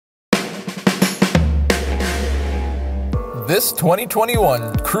This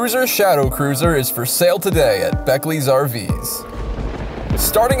 2021 Cruiser Shadow Cruiser is for sale today at Beckley's RVs.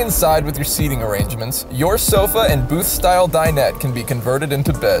 Starting inside with your seating arrangements, your sofa and booth-style dinette can be converted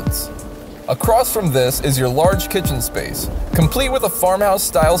into beds. Across from this is your large kitchen space, complete with a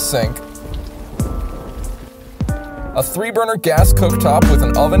farmhouse-style sink, a 3-burner gas cooktop with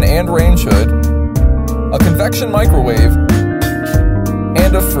an oven and range hood, a convection microwave,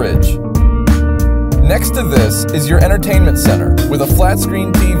 and a fridge. Next to this is your entertainment center with a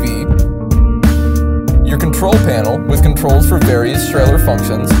flat-screen TV, your control panel with controls for various trailer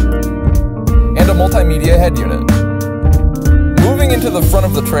functions, and a multimedia head unit. Moving into the front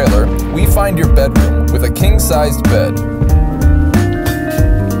of the trailer, we find your bedroom with a king-sized bed.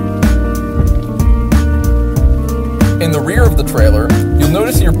 In the rear of the trailer, you'll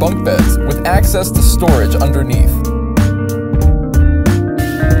notice your bunk beds with access to storage underneath.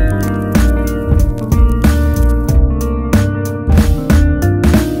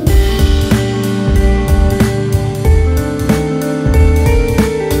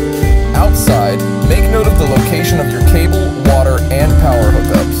 Make note of the location of your cable, water, and power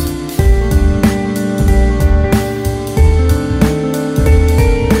hookups.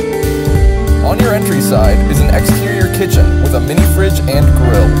 On your entry side is an exterior kitchen with a mini fridge and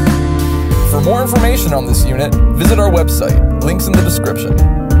grill. For more information on this unit, visit our website, links in the description,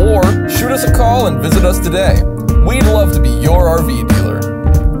 or shoot us a call and visit us today. We'd love to be your RV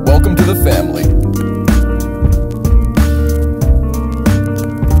dealer. Welcome to the family.